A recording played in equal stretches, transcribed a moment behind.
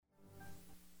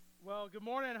Well, good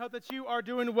morning. I hope that you are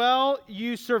doing well.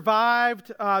 You survived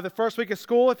the first week of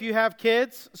school if you have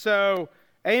kids, so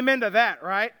amen to that,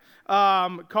 right?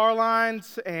 Car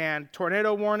lines and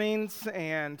tornado warnings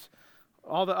and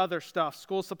all the other stuff,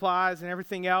 school supplies and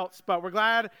everything else, but we're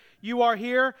glad you are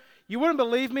here. You wouldn't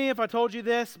believe me if I told you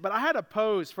this, but I had to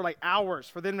pose for like hours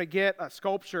for them to get a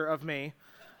sculpture of me.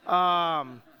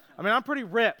 I'm pretty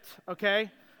ripped, okay?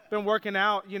 Been working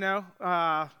out,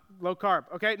 low carb,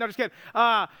 okay? No, just kidding.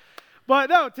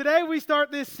 But no, today we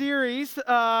start this series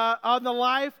on the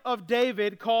life of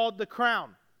David called The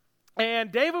Crown.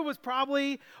 And David was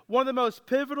probably one of the most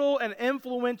pivotal and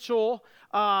influential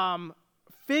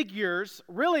figures,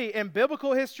 really, in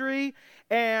biblical history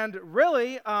and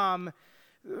really,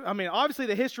 obviously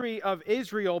the history of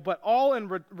Israel, but all in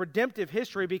redemptive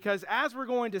history, because as we're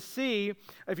going to see,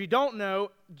 if you don't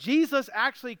know, Jesus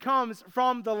actually comes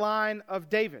from the line of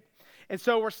David. And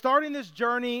so we're starting this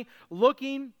journey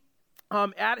looking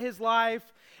at his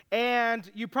life, and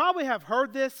you probably have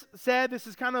heard this said. This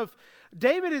is kind of,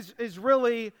 David is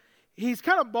really, he's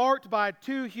kind of marked by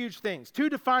two huge things, two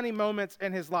defining moments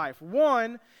in his life.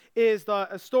 One is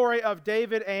the story of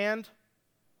David and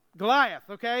Goliath,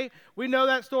 okay? We know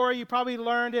that story. You probably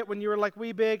learned it when you were like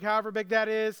wee big, however big that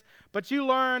is. But you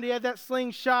learned he had that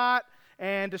slingshot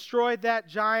and destroyed that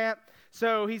giant.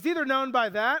 So he's either known by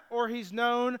that or he's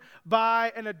known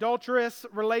by an adulterous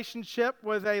relationship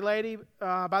with a lady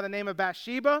by the name of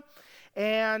Bathsheba.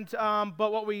 And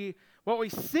but what we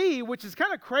see, which is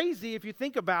kind of crazy if you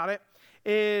think about it,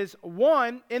 is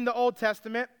one, in the Old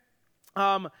Testament,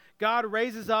 God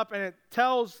raises up and it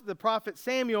tells the prophet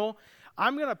Samuel,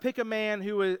 I'm going to pick a man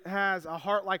who has a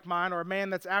heart like mine, or a man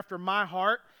that's after my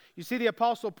heart. You see the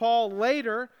Apostle Paul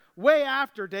later, way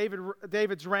after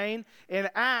David's reign, in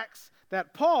Acts,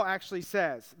 that Paul actually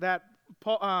says that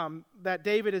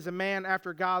David is a man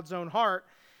after God's own heart.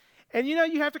 And you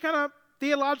have to kind of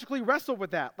theologically wrestle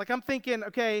with that. Like I'm thinking,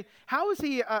 okay, how is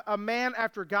he a man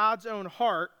after God's own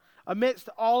heart amidst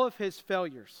all of his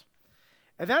failures?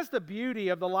 And that's the beauty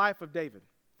of the life of David.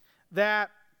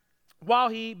 That while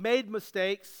he made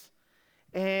mistakes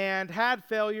and had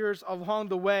failures along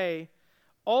the way,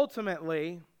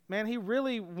 ultimately, man, he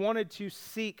really wanted to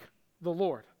seek the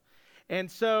Lord.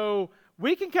 And so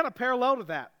we can kind of parallel to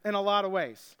that in a lot of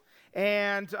ways.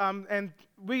 And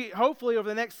we hopefully over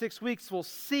the next 6 weeks will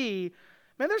see,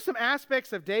 man, there's some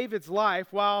aspects of David's life.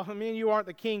 While you aren't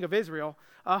the king of Israel,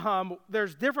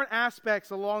 there's different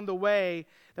aspects along the way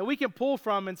that we can pull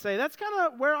from and say, that's kind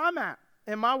of where I'm at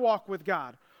in my walk with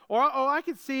God. Or I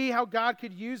could see how God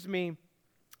could use me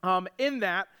in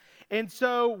that. And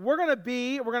so we're going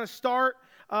to start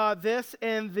this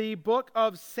in the book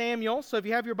of Samuel. So if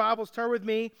you have your Bibles, turn with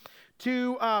me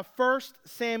to 1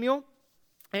 Samuel.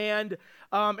 And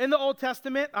in the Old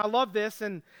Testament, I love this,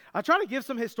 and I try to give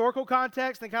some historical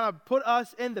context and kind of put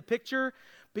us in the picture,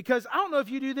 because I don't know if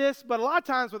you do this, but a lot of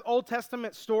times with Old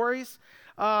Testament stories,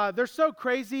 they're so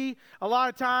crazy a lot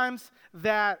of times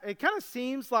that it kind of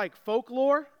seems like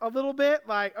folklore a little bit,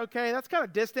 like, okay, that's kind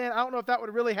of distant. I don't know if that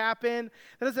would really happen.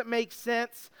 That doesn't make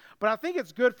sense. But I think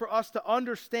it's good for us to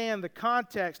understand the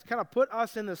context, kind of put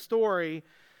us in the story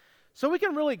so we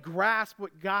can really grasp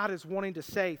what God is wanting to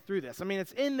say through this.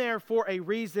 It's in there for a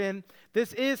reason.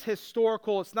 This is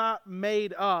historical. It's not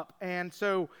made up. And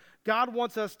so God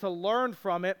wants us to learn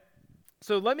from it.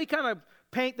 So let me kind of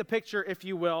paint the picture, if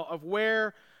you will, of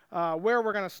where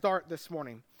we're going to start this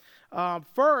morning.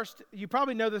 First, you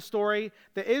probably know the story.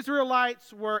 The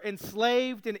Israelites were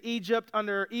enslaved in Egypt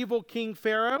under evil King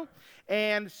Pharaoh.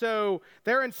 And so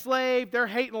they're enslaved. They're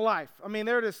hating life.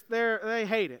 They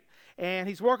hate it. And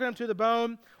he's working them to the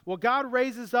bone. Well, God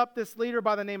raises up this leader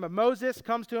by the name of Moses,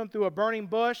 comes to him through a burning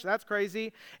bush, that's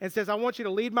crazy, and says, I want you to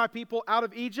lead my people out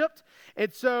of Egypt.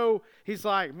 And so he's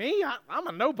like, me? I'm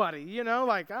a nobody,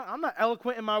 I'm not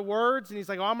eloquent in my words. And he's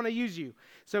like, I'm going to use you.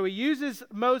 So he uses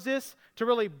Moses to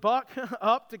really buck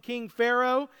up to King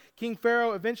Pharaoh. King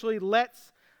Pharaoh eventually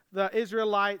lets the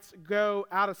Israelites go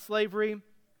out of slavery.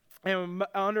 And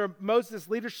under Moses'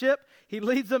 leadership, he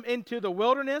leads them into the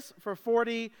wilderness for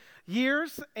 40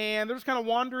 years, and they're just kind of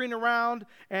wandering around.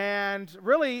 And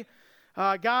really,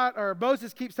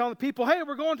 Moses keeps telling the people, "Hey,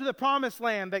 we're going to the promised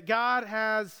land that God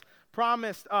has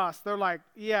promised us." They're like,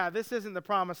 "Yeah, this isn't the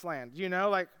promised land.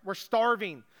 We're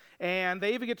starving." And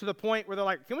they even get to the point where they're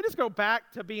like, "Can we just go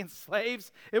back to being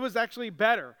slaves? It was actually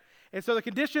better." And so the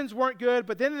conditions weren't good,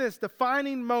 but then in this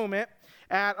defining moment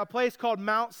at a place called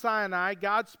Mount Sinai,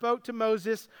 God spoke to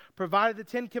Moses, provided the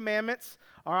 10 Commandments.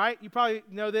 All right, you probably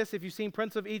know this if you've seen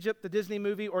Prince of Egypt, the Disney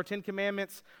movie, or 10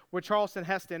 Commandments with Charleston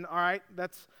Heston. All right,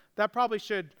 that probably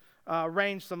should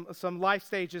range some life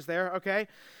stages there, okay?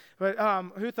 But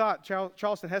who thought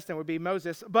Charleston Heston would be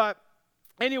Moses? But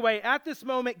anyway, at this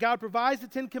moment, God provides the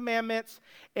 10 Commandments,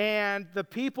 and the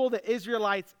people, the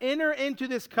Israelites, enter into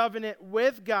this covenant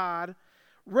with God,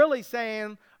 really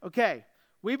saying, okay,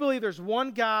 we believe there's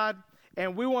one God,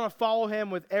 and we want to follow him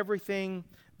with everything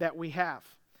that we have.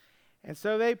 And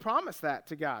so they promise that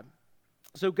to God.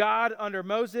 So God, under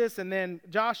Moses and then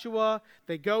Joshua,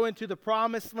 they go into the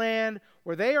promised land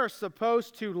where they are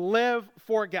supposed to live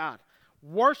for God.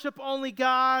 Worship only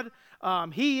God.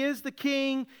 He is the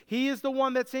king. He is the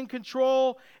one that's in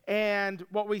control. And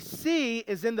what we see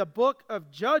is in the book of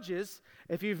Judges,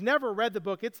 if you've never read the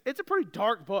book, it's a pretty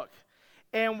dark book.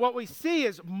 And what we see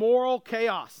is moral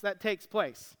chaos that takes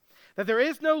place. That there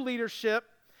is no leadership.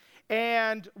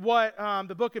 And what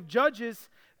the book of Judges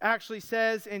actually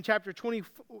says in chapter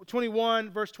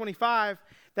 21, verse 25,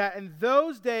 that in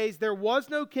those days there was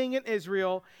no king in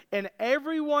Israel, and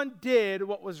everyone did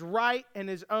what was right in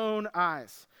his own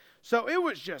eyes. So it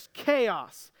was just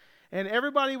chaos. And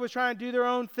everybody was trying to do their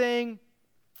own thing.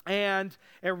 And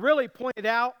it really pointed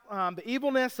out the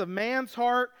evilness of man's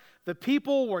heart. The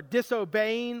people were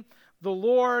disobeying the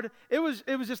Lord. It was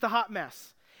just a hot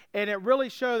mess. And it really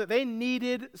showed that they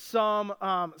needed some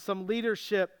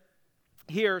leadership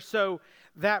here. So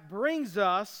that brings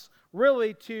us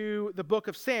really to the book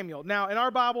of Samuel. Now, in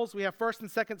our Bibles, we have 1st and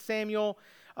 2nd Samuel.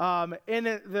 In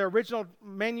the original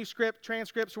manuscript,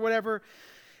 transcripts, or whatever,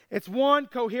 it's one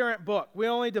coherent book. We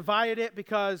only divided it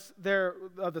because they're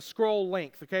the scroll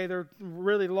length, okay? They're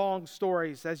really long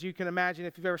stories, as you can imagine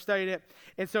if you've ever studied it.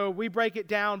 And so we break it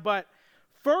down. But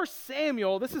 1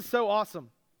 Samuel, this is so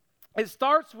awesome. It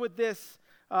starts with this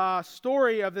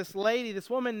story of this lady, this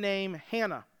woman named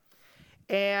Hannah.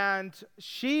 And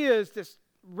she is just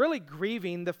really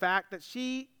grieving the fact that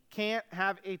she can't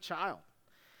have a child.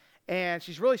 And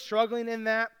she's really struggling in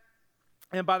that.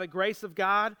 And by the grace of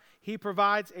God, he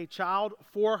provides a child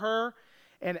for her.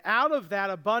 And out of that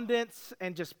abundance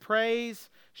and just praise,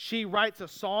 she writes a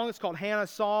song. It's called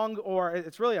Hannah's Song, or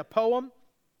it's really a poem.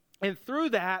 And through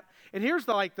that, and here's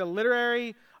the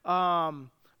literary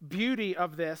beauty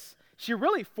of this, she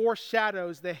really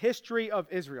foreshadows the history of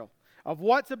Israel, of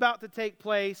what's about to take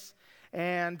place.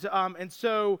 And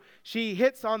so she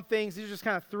hits on things. These are just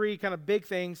kind of three kind of big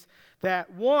things.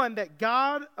 That one, that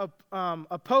God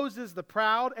opposes the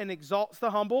proud and exalts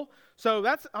the humble. So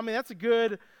that's a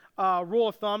good rule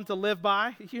of thumb to live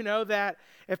by. You know, that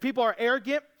if people are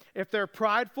arrogant, if they're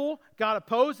prideful, God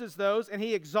opposes those, and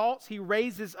he exalts, he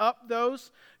raises up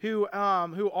those who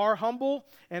are humble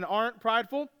and aren't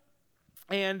prideful.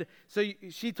 And so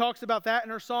she talks about that in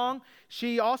her song.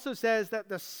 She also says that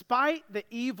despite the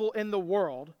evil in the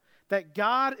world, that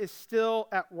God is still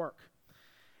at work.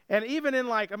 And even in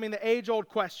the age-old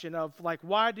question of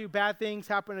why do bad things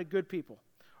happen to good people?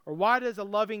 Or why does a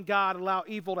loving God allow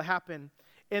evil to happen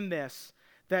in this?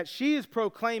 That she is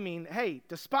proclaiming, hey,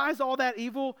 despise all that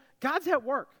evil, God's at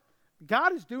work.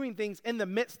 God is doing things in the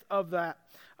midst of that.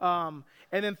 And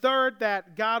then third,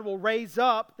 that God will raise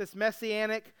up this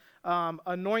messianic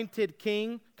anointed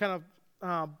king, kind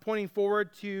of pointing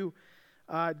forward to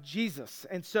Jesus.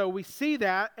 And so we see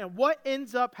that, and what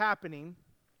ends up happening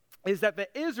is that the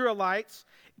Israelites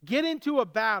get into a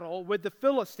battle with the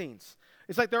Philistines.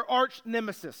 It's like their arch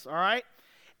nemesis, all right?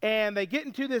 And they get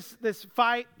into this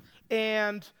fight,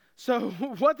 and so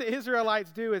what the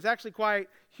Israelites do is actually quite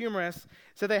humorous.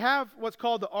 So they have what's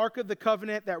called the Ark of the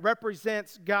Covenant that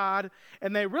represents God,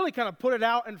 and they really kind of put it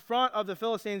out in front of the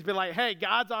Philistines, be like, hey,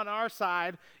 God's on our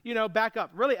side, back up,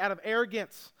 really out of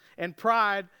arrogance and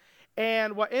pride.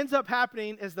 And what ends up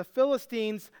happening is the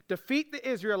Philistines defeat the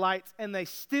Israelites, and they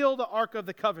steal the Ark of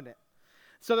the Covenant.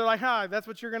 So they're like, that's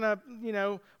what you're going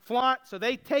to, flaunt. So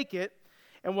they take it,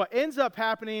 and what ends up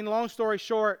happening, long story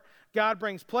short, God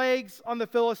brings plagues on the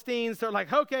Philistines. They're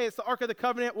like, okay, it's the Ark of the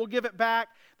Covenant. We'll give it back.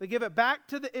 They give it back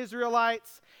to the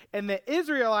Israelites, and the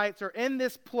Israelites are in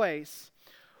this place.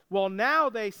 Well, now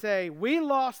they say, we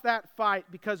lost that fight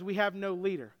because we have no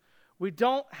leader. We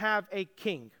don't have a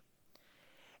king.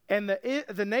 And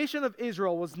the nation of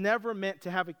Israel was never meant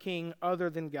to have a king other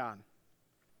than God.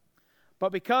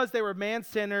 But because they were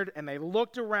man-centered and they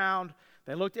looked around,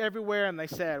 they looked everywhere, and they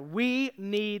said, we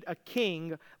need a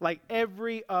king like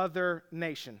every other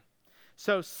nation.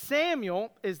 So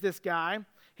Samuel is this guy.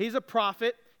 He's a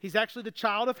prophet. He's actually the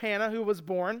child of Hannah who was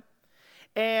born.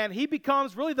 And he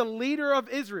becomes really the leader of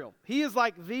Israel. He is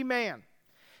like the man.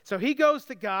 So he goes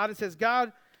to God and says,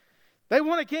 God, they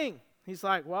want a king. He's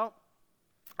like, well,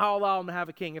 I'll allow them to have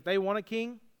a king. If they want a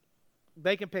king,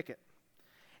 they can pick it.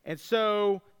 And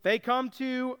so they come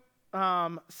to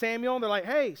Samuel, and they're like,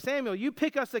 hey, Samuel, you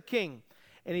pick us a king.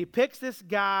 and he picks this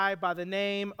guy by the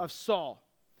name of Saul.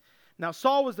 Now,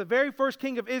 Saul was the very first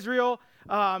king of Israel.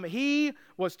 He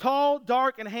was tall,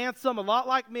 dark, and handsome, a lot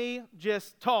like me,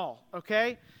 just tall,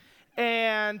 okay?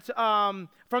 And from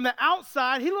the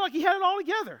outside, he looked like he had it all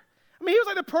together. I mean, he was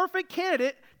like the perfect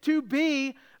candidate to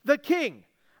be the king.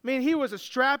 I mean, he was a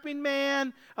strapping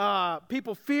man.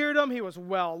 People feared him. He was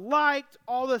well-liked,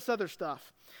 all this other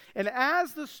stuff. And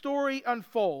as the story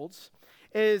unfolds,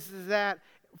 is that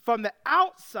from the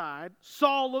outside,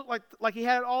 Saul looked like he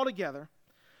had it all together.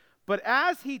 But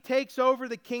as he takes over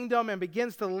the kingdom and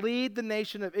begins to lead the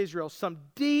nation of Israel, some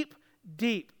deep,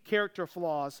 deep character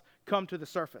flaws come to the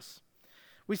surface.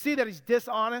 We see that he's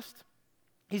dishonest.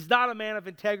 He's not a man of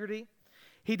integrity.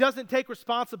 He doesn't take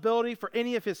responsibility for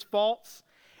any of his faults.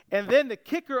 And then the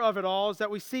kicker of it all is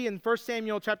that we see in 1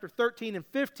 Samuel chapter 13 and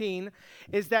 15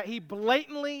 is that he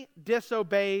blatantly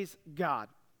disobeys God.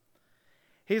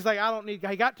 He's like, I don't need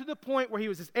God. He got to the point where he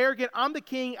was this arrogant, I'm the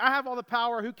king, I have all the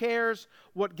power, who cares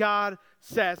what God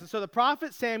says? And so the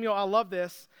prophet Samuel, I love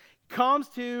this, comes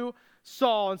to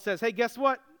Saul and says, hey, guess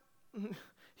what?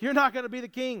 You're not going to be the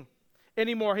king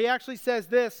anymore. He actually says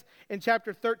this in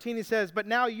chapter 13. He says, but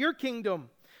now your kingdom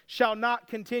shall not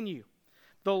continue.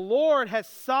 The Lord has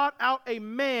sought out a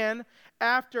man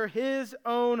after his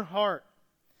own heart,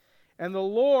 and the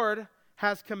Lord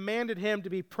has commanded him to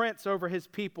be prince over his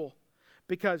people,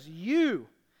 because you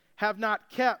have not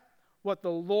kept what the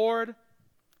Lord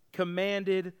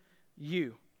commanded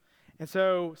you. And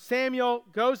so Samuel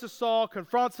goes to Saul,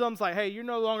 confronts him, is like, hey, you're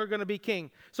no longer going to be king.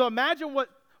 So imagine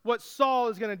what Saul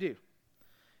is going to do.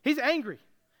 He's angry.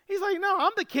 He's like, no,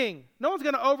 I'm the king. No one's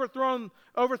going to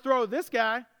overthrow this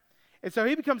guy. And so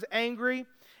he becomes angry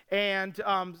and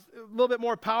a little bit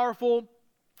more powerful,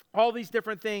 all these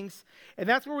different things. And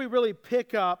that's where we really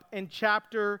pick up in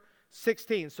chapter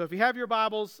 16. So if you have your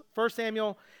Bibles, 1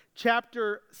 Samuel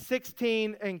chapter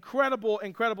 16, incredible,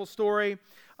 incredible story,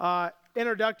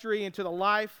 introductory into the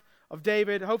life of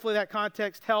David. Hopefully that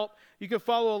context helped. You can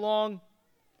follow along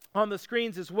on the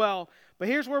screens as well. But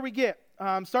here's where we get,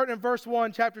 starting in verse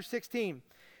 1, chapter 16. It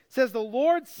says, the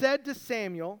Lord said to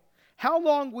Samuel, how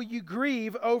long will you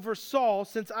grieve over Saul,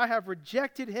 since I have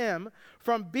rejected him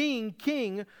from being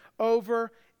king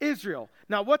over Israel?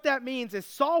 Now, what that means is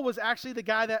Saul was actually the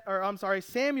guy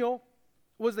Samuel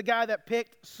was the guy that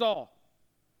picked Saul.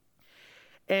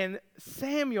 And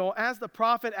Samuel, as the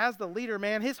prophet, as the leader,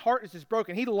 man, his heart is just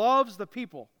broken. He loves the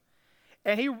people.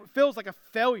 And he feels like a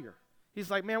failure.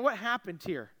 He's like, man, what happened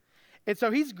here? And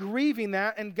so he's grieving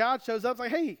that, and God shows up. It's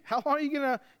like, hey, how long are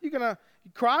you gonna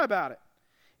cry about it?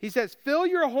 He says, fill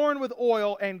your horn with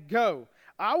oil and go.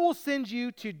 I will send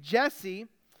you to Jesse,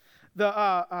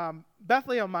 the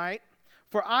Bethlehemite,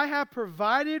 for I have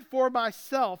provided for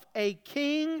myself a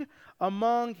king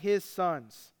among his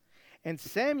sons. And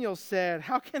Samuel said,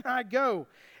 how can I go?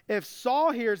 If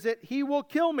Saul hears it, he will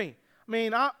kill me. I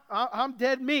mean, I'm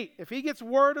dead meat. If he gets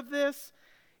word of this,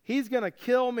 he's going to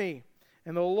kill me.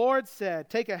 And the Lord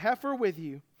said, take a heifer with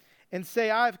you and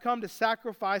say, I have come to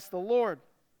sacrifice the Lord.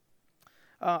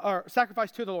 Or sacrifice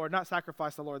to the Lord, not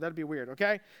sacrifice the Lord. That'd be weird,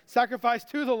 okay? Sacrifice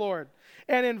to the Lord.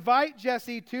 And invite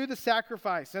Jesse to the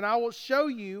sacrifice, and I will show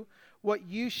you what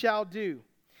you shall do.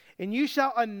 And you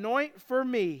shall anoint for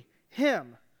me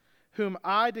him whom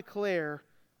I declare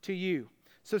to you.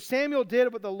 So Samuel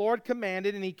did what the Lord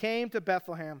commanded, and he came to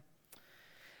Bethlehem.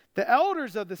 The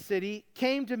elders of the city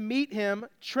came to meet him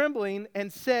trembling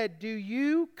and said, do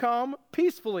you come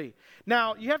peacefully?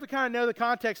 Now, you have to kind of know the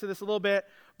context of this a little bit,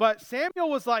 but Samuel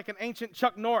was like an ancient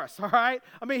Chuck Norris, all right?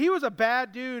 I mean, he was a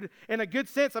bad dude in a good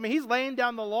sense. I mean, he's laying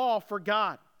down the law for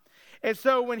God. And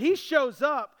so when he shows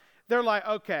up, they're like,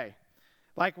 okay.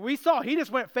 Like we saw, he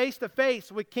just went face to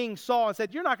face with King Saul and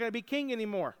said, you're not going to be king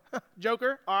anymore,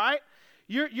 Joker, all right?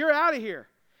 You're out of here.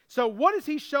 So what is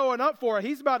he showing up for?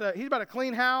 He's about to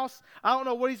clean house. I don't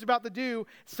know what he's about to do.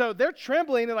 So they're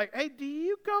trembling. They're like, hey, do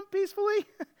you come peacefully?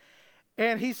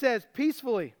 And he says,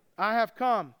 peacefully, I have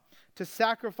come to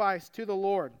sacrifice to the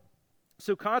Lord.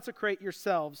 So consecrate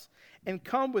yourselves and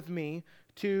come with me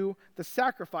to the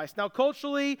sacrifice. Now,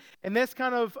 culturally, in this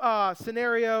kind of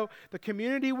scenario, the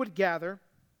community would gather,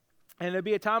 and it'd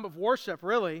be a time of worship,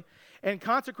 really, and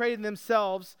consecrating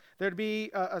themselves. There'd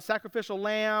be a sacrificial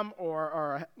lamb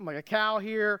or like a cow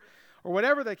here or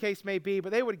whatever the case may be,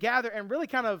 but they would gather and really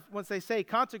kind of, once they say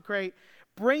consecrate,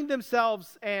 bring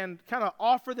themselves and kind of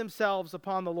offer themselves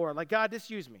upon the Lord. Like, God,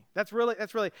 just use me. That's really,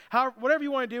 whatever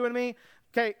you want to do in me,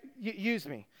 okay, use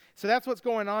me. So that's what's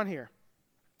going on here.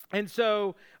 And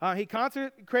so he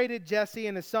consecrated Jesse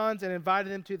and his sons and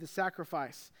invited them to the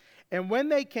sacrifice. And when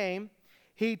they came,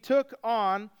 he took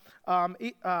on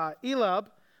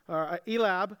Eliab,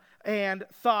 Eliab, and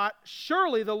thought,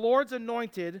 surely the Lord's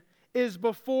anointed is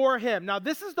before him. Now,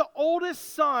 this is the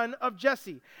oldest son of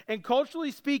Jesse. And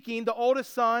culturally speaking, the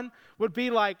oldest son would be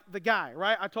like the guy,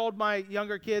 right? I told my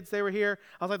younger kids, they were here,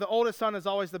 I was like, the oldest son is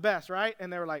always the best, right?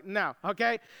 And they were like, no,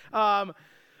 okay?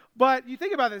 But you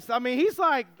think about this. I mean, he's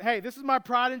like, hey, this is my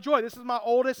pride and joy. This is my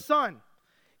oldest son.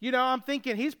 You know, I'm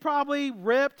thinking he's probably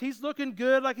ripped. He's looking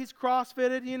good, like he's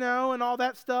crossfitted, you know, and all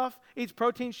that stuff. Eats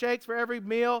protein shakes for every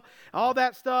meal, all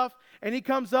that stuff. And he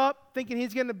comes up thinking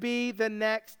he's going to be the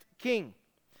next king.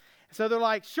 So they're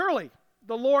like, surely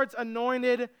the Lord's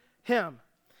anointed him.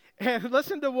 And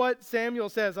listen to what Samuel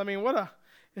says. I mean, what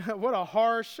a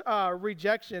harsh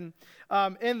rejection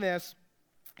in this.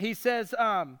 He says,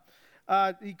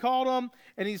 he called him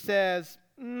and he says,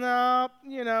 no,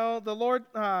 you know, the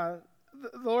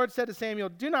Lord said to Samuel,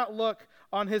 do not look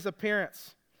on his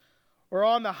appearance or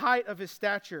on the height of his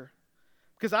stature,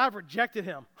 because I've rejected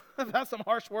him. That's some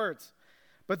harsh words.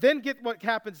 But then get what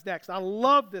happens next. I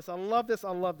love this. I love this.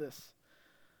 I love this.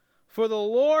 For the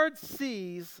Lord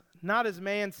sees not as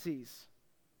man sees.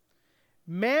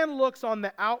 Man looks on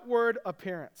the outward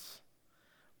appearance,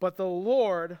 but the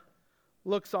Lord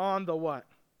looks on the what?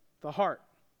 The heart.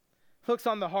 Looks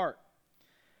on the heart.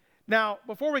 Now,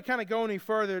 before we kind of go any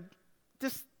further,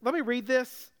 just let me read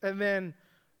this and then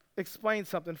explain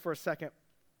something for a second.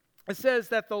 It says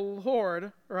that the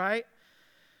Lord, right,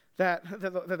 that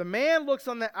the man looks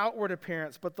on the outward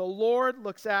appearance, but the Lord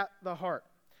looks at the heart.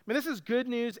 I mean, this is good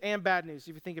news and bad news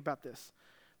if you think about this.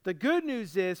 The good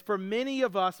news is, for many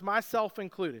of us, myself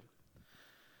included,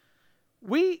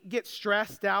 we get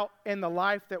stressed out in the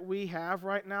life that we have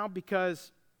right now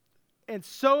because in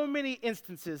so many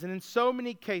instances and in so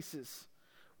many cases,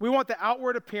 we want the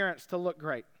outward appearance to look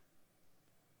great.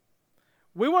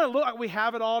 We want to look like we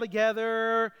have it all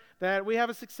together, that we have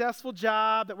a successful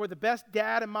job, that we're the best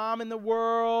dad and mom in the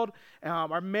world,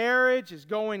 our marriage is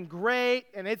going great,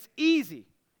 and it's easy,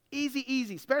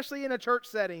 especially in a church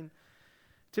setting,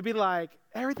 to be like,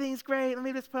 everything's great, let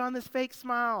me just put on this fake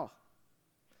smile.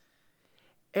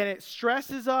 And it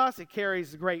stresses us, it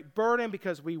carries a great burden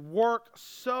because we work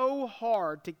so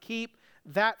hard to keep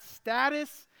that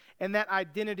status and that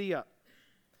identity up.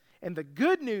 And the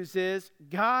good news is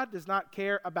God does not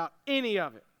care about any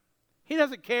of it. He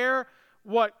doesn't care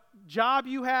what job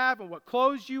you have and what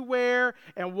clothes you wear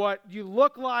and what you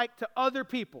look like to other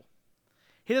people.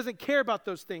 He doesn't care about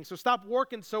those things. So stop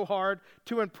working so hard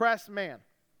to impress man.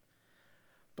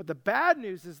 But the bad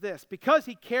news is this. Because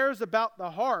he cares about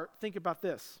the heart, think about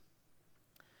this.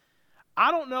 I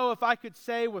don't know if I could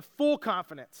say with full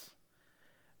confidence,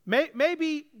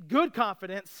 maybe good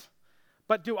confidence,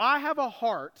 but do I have a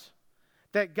heart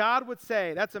that God would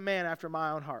say, that's a man after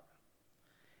my own heart?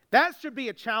 That should be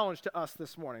a challenge to us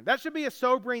this morning. That should be a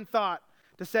sobering thought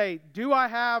to say, do I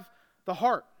have the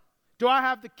heart? Do I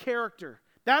have the character?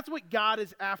 That's what God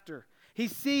is after. He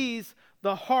sees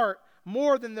the heart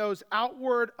more than those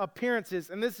outward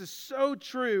appearances. And this is so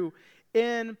true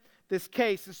in this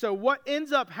case. And so what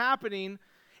ends up happening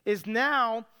is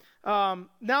now that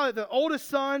the oldest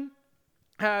son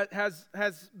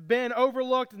has been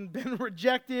overlooked and been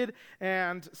rejected,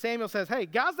 and Samuel says, hey,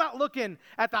 God's not looking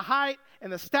at the height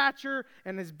and the stature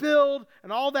and his build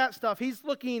and all that stuff. He's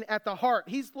looking at the heart.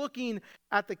 He's looking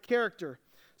at the character.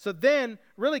 So then,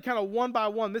 really kind of one by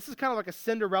one, this is kind of like a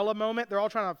Cinderella moment. They're all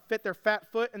trying to fit their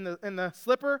fat foot in the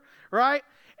slipper, right?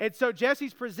 And so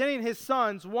Jesse's presenting his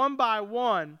sons one by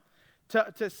one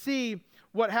to see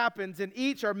what happens, and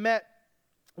each are met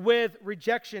with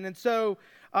rejection. And so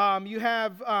you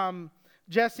have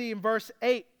Jesse in verse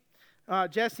 8.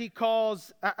 Jesse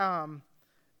calls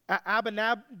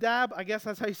Abinadab, I guess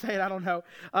that's how you say it, I don't know,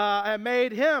 and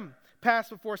made him pass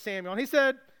before Samuel. And he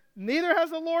said, neither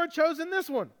has the Lord chosen this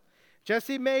one.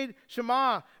 Jesse made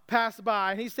Shammah pass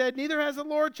by, and he said, neither has the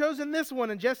Lord chosen this one.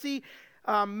 And Jesse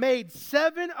made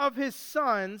 7 of his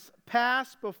sons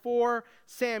pass before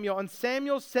Samuel. And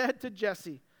Samuel said to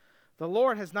Jesse, the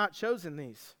Lord has not chosen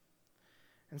these.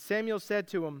 And Samuel said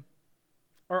to him,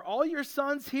 are all your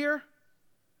sons here?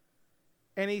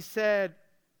 And he said,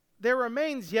 there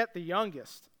remains yet the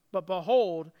youngest, but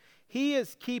behold, he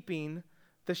is keeping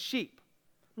the sheep.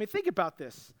 I mean, think about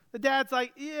this. The dad's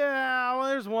like, yeah, well,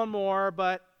 there's one more,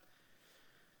 but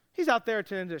he's out there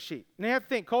tending to sheep. And you have to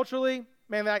think culturally,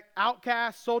 man, like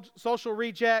outcasts, social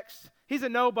rejects, he's a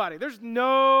nobody. There's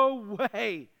no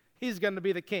way he's going to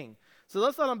be the king. So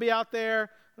let's let him be out there,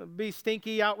 be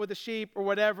stinky out with the sheep or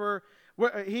whatever.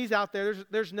 He's out there.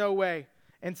 There's no way.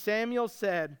 And Samuel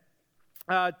said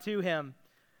to him,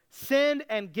 send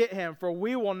and get him, for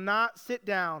we will not sit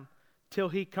down till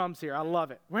he comes here. I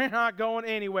love it. We're not going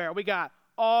anywhere. We got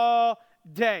all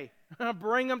day.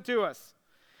 Bring them to us.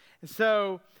 And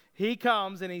so he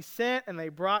comes, and he sent, and they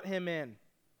brought him in.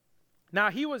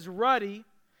 Now he was ruddy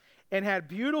and had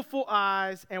beautiful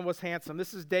eyes and was handsome.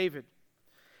 This is David.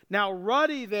 Now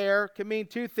ruddy there can mean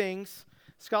two things.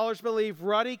 Scholars believe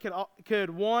ruddy could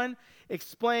one,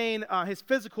 explain his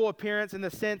physical appearance in the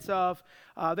sense of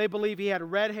they believe he had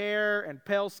red hair and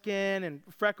pale skin and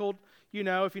freckled. You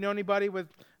know, if you know anybody with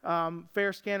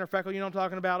fair skin or freckle, you know what I'm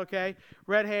talking about, okay?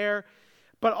 Red hair.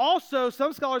 But also,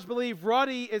 some scholars believe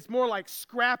ruddy is more like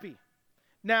scrappy.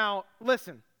 Now,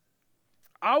 listen,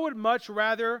 I would much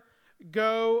rather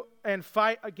go and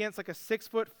fight against like a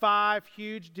 6'5"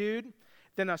 huge dude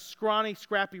than a scrawny,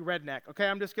 scrappy redneck, okay?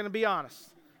 I'm just going to be honest,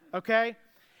 okay?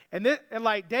 And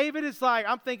like David is like,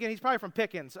 I'm thinking he's probably from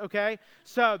Pickens, okay?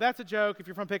 So that's a joke. If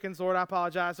you're from Pickens, Lord, I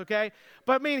apologize, okay?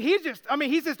 But he's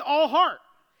just all heart.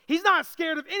 He's not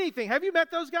scared of anything. Have you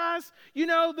met those guys? You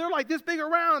know, they're like this big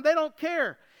around. They don't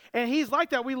care. And he's like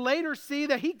that. We later see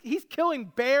that he's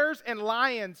killing bears and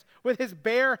lions with his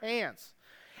bare hands.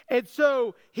 And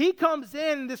so he comes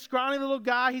in, this scrawny little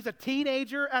guy. He's a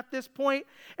teenager at this point.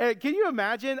 And can you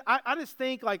imagine? I just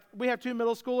think, like, we have two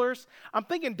middle schoolers. I'm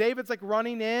thinking David's, like,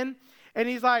 running in, and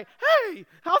he's like, hey,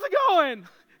 how's it going?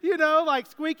 You know, like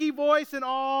squeaky voice and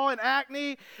all and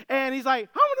acne. And he's like,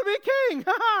 I'm going to be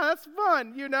king. That's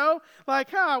fun, you know?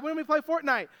 Like, when do we play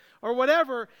Fortnite? Or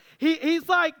whatever. He's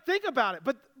like, think about it.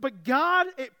 But God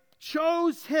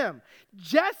chose him.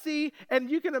 Jesse,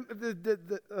 and you can,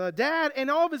 the dad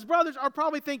and all of his brothers are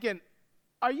probably thinking,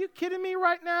 are you kidding me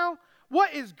right now?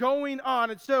 What is going on?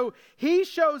 And so he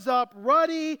shows up,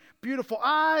 ruddy, beautiful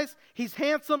eyes. He's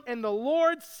handsome. And the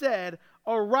Lord said,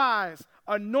 arise,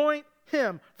 anoint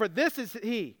him, for this is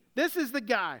he. This is the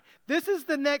guy. This is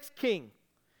the next king.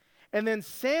 And then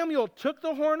Samuel took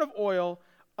the horn of oil,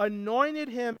 anointed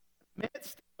him in the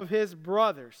midst of his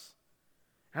brothers.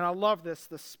 And I love this.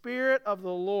 The Spirit of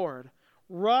the Lord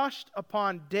rushed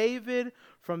upon David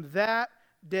from that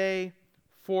day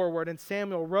forward. And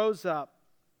Samuel rose up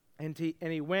and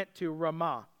he went to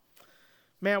Ramah.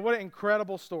 Man, what an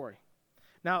incredible story.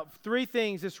 Now, three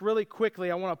things just really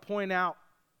quickly I want to point out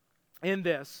in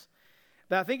this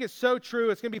that I think is so true.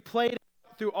 It's going to be played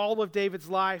out through all of David's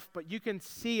life, but you can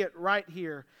see it right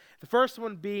here. The first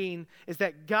one being is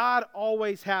that God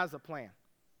always has a plan.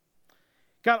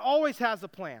 God always has a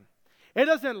plan. It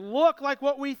doesn't look like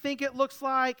what we think it looks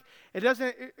like. It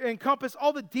doesn't encompass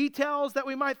all the details that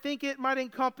we might think it might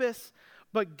encompass,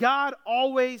 but God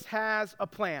always has a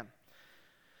plan.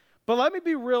 But let me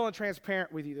be real and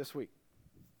transparent with you this week.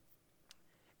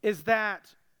 Is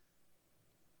that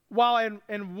while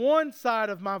in one side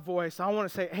of my voice, I want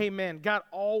to say, hey man, God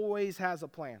always has a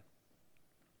plan.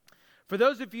 For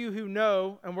those of you who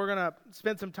know, and we're going to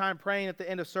spend some time praying at the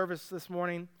end of service this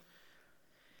morning,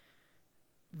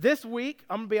 this week,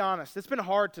 I'm going to be honest, it's been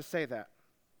hard to say that.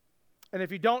 And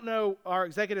if you don't know, our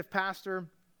executive pastor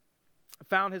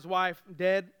found his wife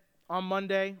dead on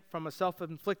Monday from a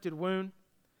self-inflicted wound.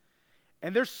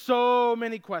 And there's so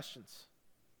many questions.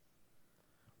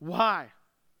 Why?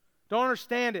 Don't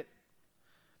understand it.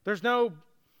 There's no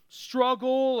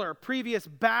struggle or previous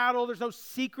battle. There's no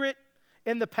secret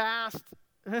in the past.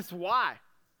 And that's why.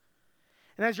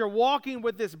 And as you're walking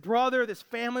with this brother, this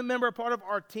family member, part of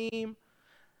our team,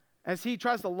 as he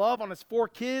tries to love on his 4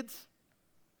 kids,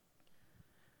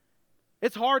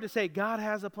 it's hard to say God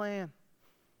has a plan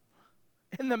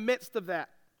in the midst of that.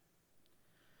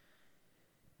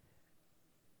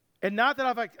 And not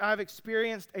that I've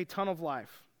experienced a ton of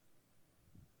life,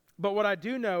 but what I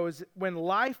do know is when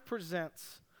life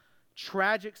presents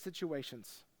tragic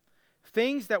situations,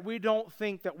 things that we don't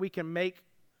think that we can make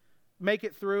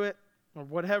it through it or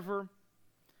whatever,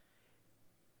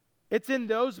 it's in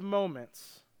those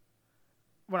moments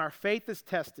when our faith is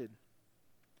tested,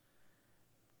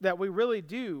 that we really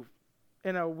do,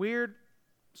 in a weird,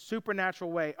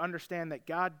 supernatural way, understand that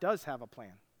God does have a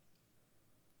plan.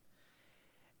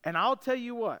 And I'll tell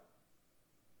you what,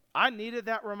 I needed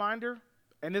that reminder,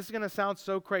 and this is going to sound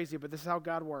so crazy, but this is how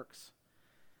God works.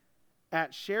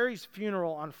 At Sherry's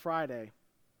funeral on Friday,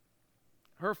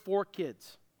 her 4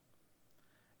 kids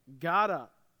got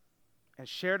up and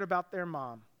shared about their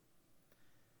mom,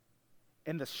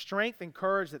 and the strength and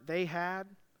courage that they had,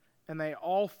 and they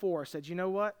all 4 said, you know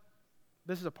what?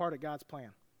 This is a part of God's plan.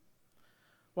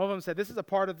 One of them said, this is a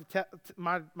part of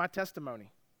my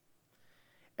testimony.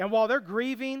 And while they're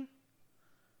grieving,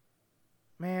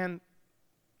 man,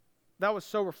 that was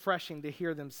so refreshing to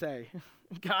hear them say,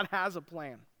 God has a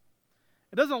plan.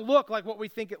 It doesn't look like what we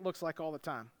think it looks like all the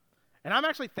time. And I'm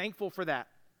actually thankful for that,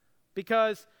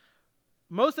 because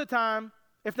most of the time,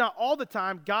 if not all the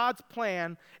time, God's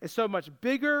plan is so much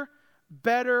bigger,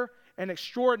 better, and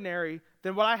extraordinary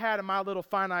than what I had in my little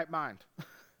finite mind.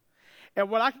 And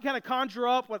when I can kind of conjure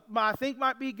up what I think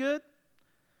might be good,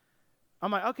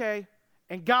 I'm like, okay,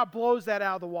 and God blows that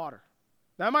out of the water.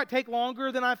 Now, it might take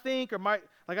longer than I think, or might,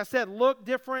 like I said, look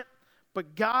different,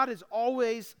 but God is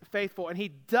always faithful, and he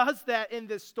does that in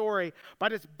this story by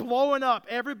just blowing up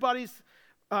everybody's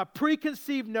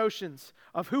preconceived notions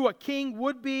of who a king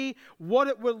would be, what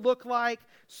it would look like.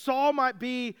 Saul might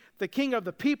be the king of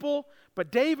the people,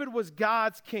 but David was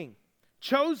God's king,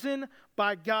 chosen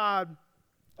by God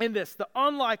in this, the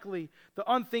unlikely, the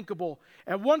unthinkable.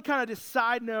 And one kind of just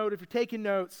side note, if you're taking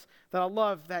notes, that I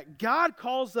love, that God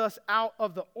calls us out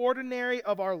of the ordinary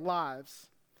of our lives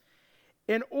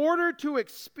in order to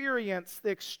experience the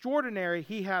extraordinary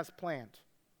he has planned.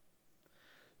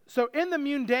 So in the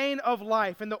mundane of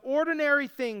life, in the ordinary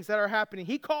things that are happening,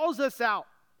 he calls us out.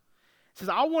 He says,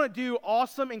 I want to do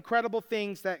awesome, incredible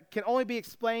things that can only be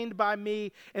explained by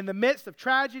me in the midst of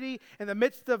tragedy, in the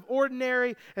midst of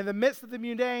ordinary, in the midst of the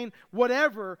mundane,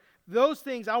 whatever. Those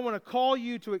things, I want to call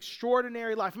you to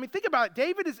extraordinary life. I mean, think about it.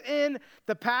 David is in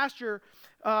the pasture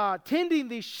tending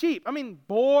these sheep. I mean,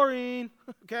 boring,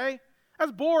 okay?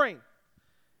 That's boring.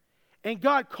 And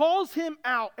God calls him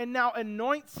out and now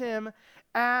anoints him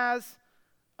as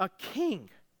a king.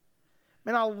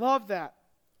 Man, I love that.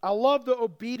 I love the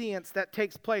obedience that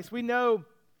takes place. We know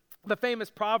the famous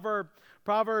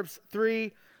Proverbs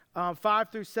 3,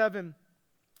 5 through 7,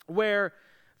 where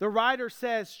the writer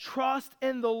says, trust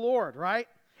in the Lord, right?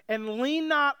 And lean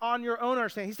not on your own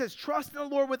understanding. He says, trust in the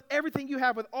Lord with everything you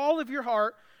have, with all of your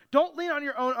heart. Don't lean on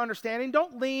your own understanding.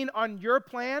 Don't lean on your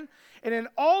plan. And in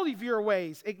all of your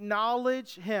ways,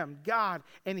 acknowledge him, God,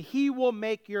 and he will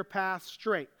make your path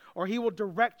straight. Or he will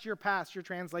direct your path, your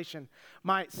translation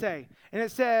might say. And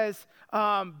it says,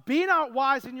 be not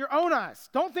wise in your own eyes.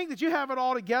 Don't think that you have it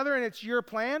all together and it's your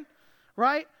plan,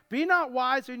 right? Be not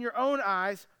wise in your own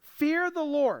eyes. Fear the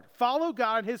Lord. Follow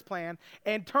God and his plan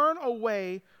and turn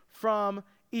away from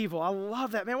evil. I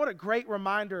love that, man. What a great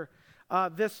reminder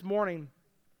this morning.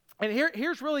 And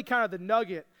here's really kind of the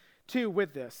nugget, too,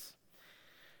 with this.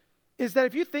 Is that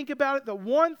if you think about it, the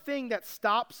one thing that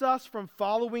stops us from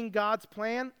following God's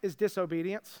plan is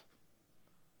disobedience.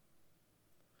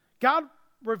 God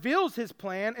reveals his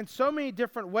plan in so many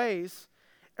different ways,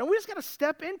 and we just got to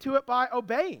step into it by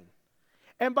obeying.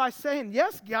 And by saying,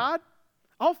 yes, God,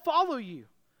 I'll follow you.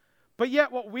 But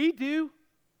yet what we do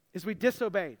is we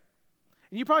disobey.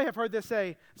 And you probably have heard this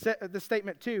this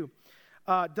statement too.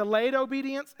 Delayed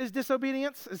obedience is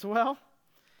disobedience as well.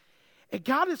 And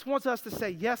God just wants us to say,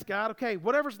 yes, God, okay,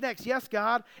 whatever's next, yes,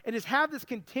 God, and just have this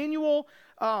continual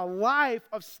life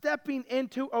of stepping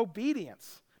into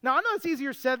obedience. Now, I know it's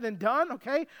easier said than done,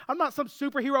 okay? I'm not some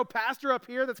superhero pastor up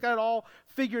here that's got it all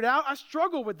figured out. I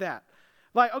struggle with that.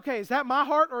 Like, okay, is that my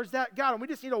heart or is that God? And we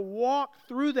just need to walk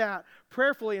through that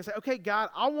prayerfully and say, okay, God,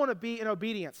 I want to be in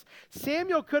obedience.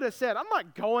 Samuel could have said, I'm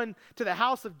not going to the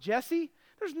house of Jesse.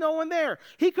 There's no one there.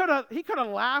 He could have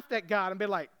laughed at God and been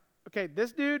like, okay,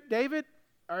 this dude, David,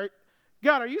 God,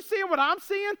 are you seeing what I'm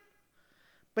seeing?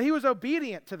 But he was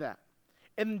obedient to that.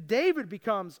 And David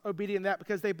becomes obedient to that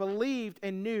because they believed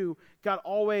and knew God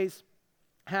always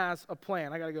has a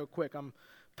plan. I got to go quick. I'm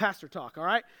pastor talk, all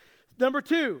right? Number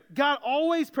 2, God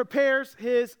always prepares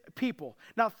his people.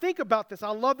 Now think about this. I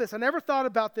love this. I never thought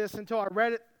about this until I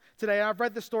read it today. I've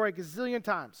read the story a gazillion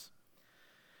times.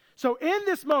 So in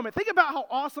this moment, think about how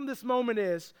awesome this moment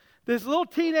is. This little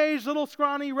teenage, little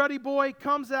scrawny, ruddy boy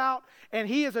comes out, and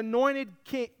he is anointed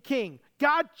king.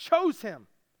 God chose him.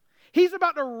 He's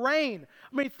about to reign.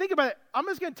 I mean, think about it. I'm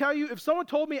just going to tell you, if someone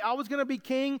told me I was going to be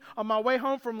king on my way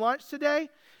home from lunch today,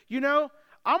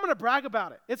 I'm going to brag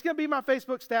about it. It's going to be my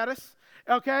Facebook status,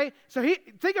 okay? So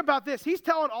think about this. He's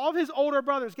telling all of his older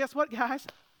brothers, guess what, guys?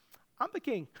 I'm the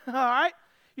king, all right?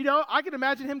 I can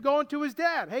imagine him going to his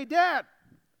dad. Hey, Dad,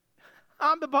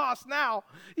 I'm the boss now,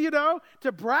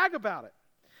 to brag about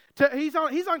it. He's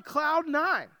on cloud 9.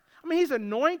 I mean, he's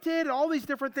anointed and all these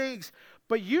different things.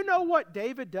 But you know what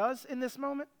David does in this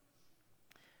moment?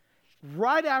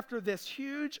 Right after this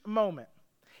huge moment,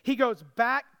 he goes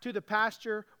back to the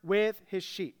pasture with his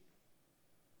sheep.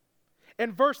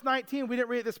 In verse 19, we didn't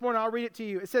read it this morning, I'll read it to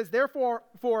you. It says, therefore,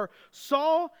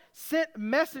 Saul sent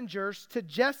messengers to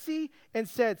Jesse and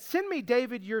said, send me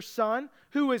David your son,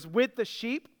 who is with the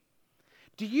sheep.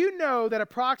 Do you know that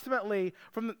approximately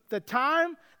from the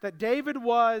time that David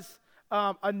was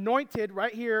anointed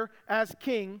right here as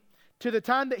king to the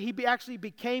time that he actually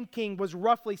became king was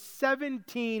roughly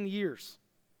 17 years?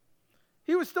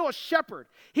 He was still a shepherd.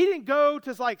 He didn't go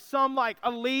to some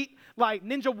elite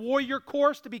ninja warrior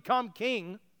course to become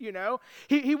king, you know.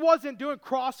 He wasn't doing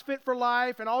CrossFit for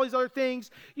life and all these other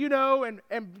things, you know, and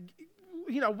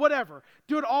whatever,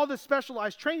 doing all this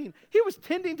specialized training. He was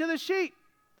tending to the sheep.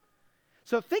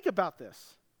 So think about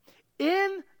this.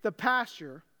 In the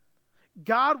pasture,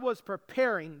 God was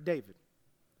preparing David.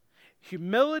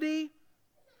 Humility,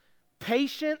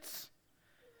 patience,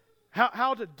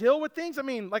 how to deal with things. I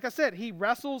mean, like I said, he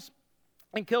wrestles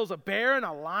and kills a bear and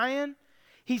a lion.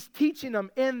 He's teaching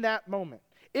them in that moment.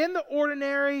 In the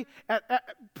ordinary, at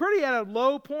a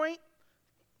low point.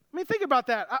 I mean, think about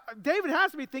that. David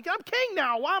has to be thinking, I'm king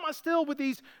now. Why am I still with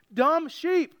these dumb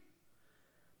sheep?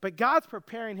 But God's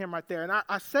preparing him right there. And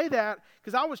I say that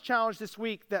because I was challenged this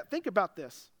week that think about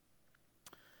this.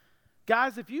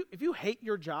 Guys, if you hate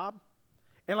your job,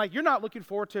 and you're not looking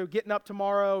forward to getting up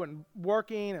tomorrow and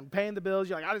working and paying the bills.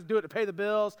 You're like, I just do it to pay the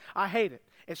bills. I hate it.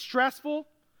 It's stressful.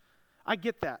 I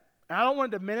get that. And I don't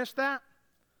want to diminish that.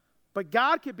 But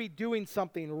God could be doing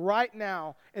something right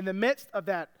now in the midst of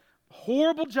that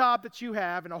horrible job that you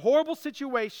have, in a horrible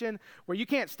situation where you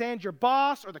can't stand your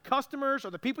boss or the customers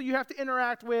or the people you have to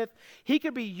interact with. He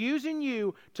could be using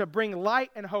you to bring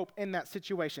light and hope in that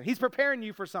situation. He's preparing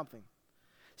you for something.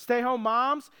 Stay-home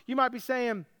moms, you might be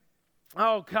saying,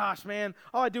 oh gosh, man,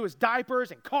 all I do is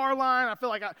diapers and car line. I feel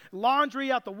like laundry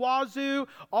out the wazoo,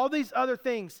 all these other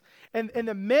things. And in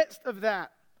the midst of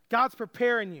that, God's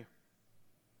preparing you.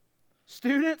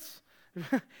 Students,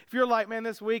 if you're like, man,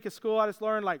 this week at school I just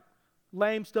learned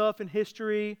lame stuff in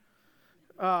history.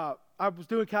 I was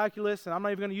doing calculus and I'm not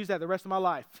even going to use that the rest of my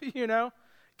life, you know?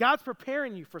 God's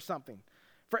preparing you for something.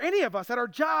 For any of us at our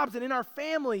jobs and in our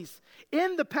families,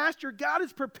 in the pasture, God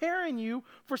is preparing you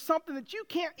for something that you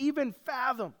can't even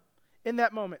fathom in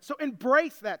that moment. So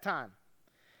embrace that time.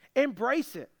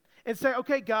 Embrace it and say,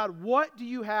 okay, God, what do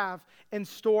you have in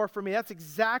store for me? That's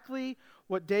exactly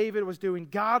what David was doing.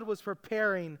 God was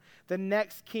preparing the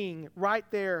next king right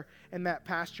there in that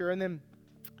pasture. And then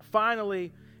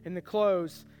finally, in the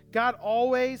close, God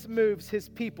always moves his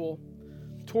people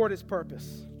toward his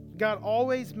purpose. God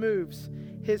always moves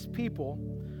his people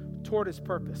toward his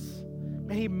purpose.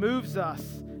 And he moves us,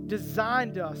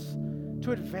 designed us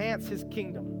to advance his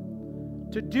kingdom,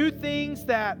 to do things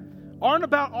that aren't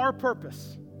about our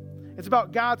purpose. It's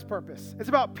about God's purpose. It's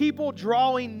about people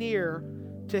drawing near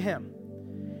to him.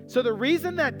 So the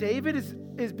reason that David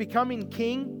is becoming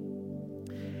king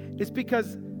is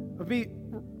because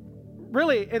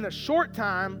really in a short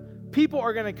time, people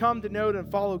are going to come to know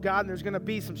and follow God, and there's going to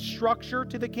be some structure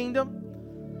to the kingdom.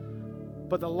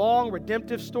 But the long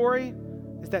redemptive story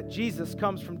is that Jesus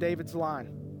comes from David's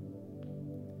line.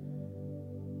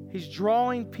 He's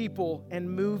drawing people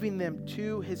and moving them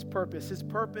to his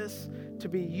purpose to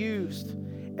be used.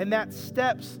 And that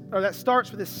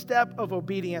starts with a step of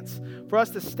obedience for us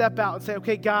to step out and say,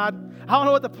 okay, God, I don't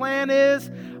know what the plan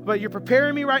is, but you're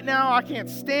preparing me right now. I can't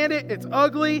stand it. It's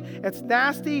ugly. It's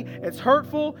nasty. It's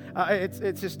hurtful.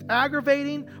 It's just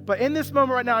aggravating. But in this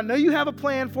moment right now, I know you have a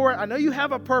plan for it. I know you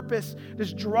have a purpose.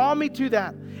 Just draw me to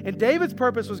that. And David's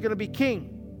purpose was going to be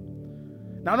king.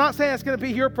 Now, I'm not saying it's going to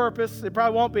be your purpose. It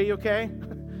probably won't be, okay?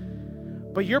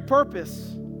 But your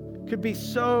purpose could be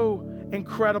so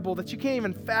incredible that you can't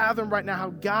even fathom right now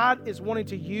how God is wanting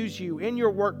to use you in your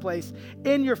workplace,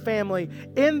 in your family,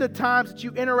 in the times that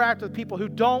you interact with people who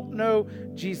don't know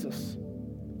Jesus.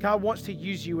 God wants to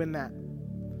use you in that.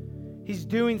 He's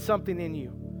doing something in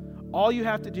you. All you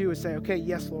have to do is say, okay,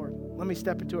 yes, Lord, let me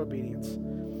step into obedience.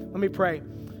 Let me pray,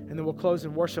 and then we'll close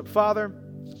in worship. Father,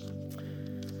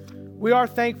 we are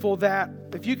thankful that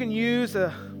if you can use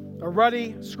a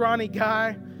ruddy, scrawny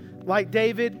guy like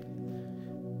David,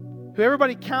 who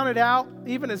everybody counted out,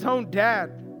 even his own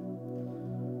dad,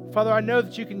 Father, I know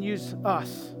that you can use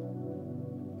us.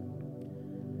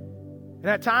 And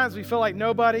at times we feel like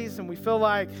nobodies, and we feel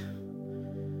like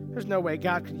there's no way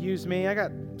God could use me. I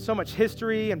got so much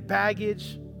history and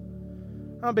baggage.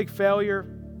 I'm a big failure.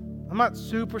 I'm not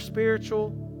super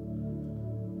spiritual.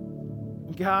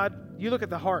 God, you look at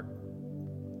the heart.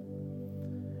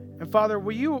 And Father,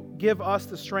 will you give us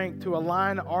the strength to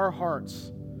align our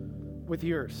hearts with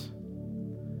yours?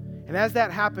 And as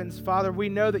that happens, Father, we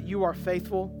know that you are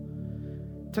faithful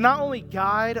to not only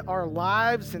guide our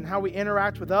lives and how we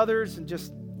interact with others and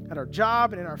just at our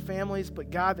job and in our families, but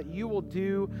God, that you will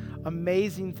do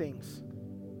amazing things.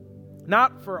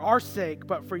 Not for our sake,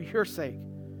 but for your sake.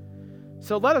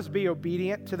 So let us be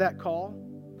obedient to that call.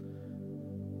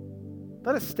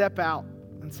 Let us step out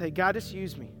and say, God, just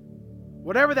use me.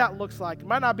 Whatever that looks like. It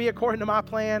might not be according to my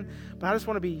plan, but I just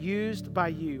want to be used by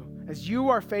you. As you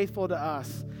are faithful to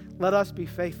us, let us be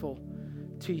faithful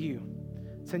to you.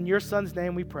 It's in your Son's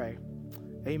name we pray.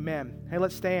 Amen. Hey,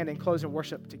 let's stand and close in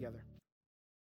worship together.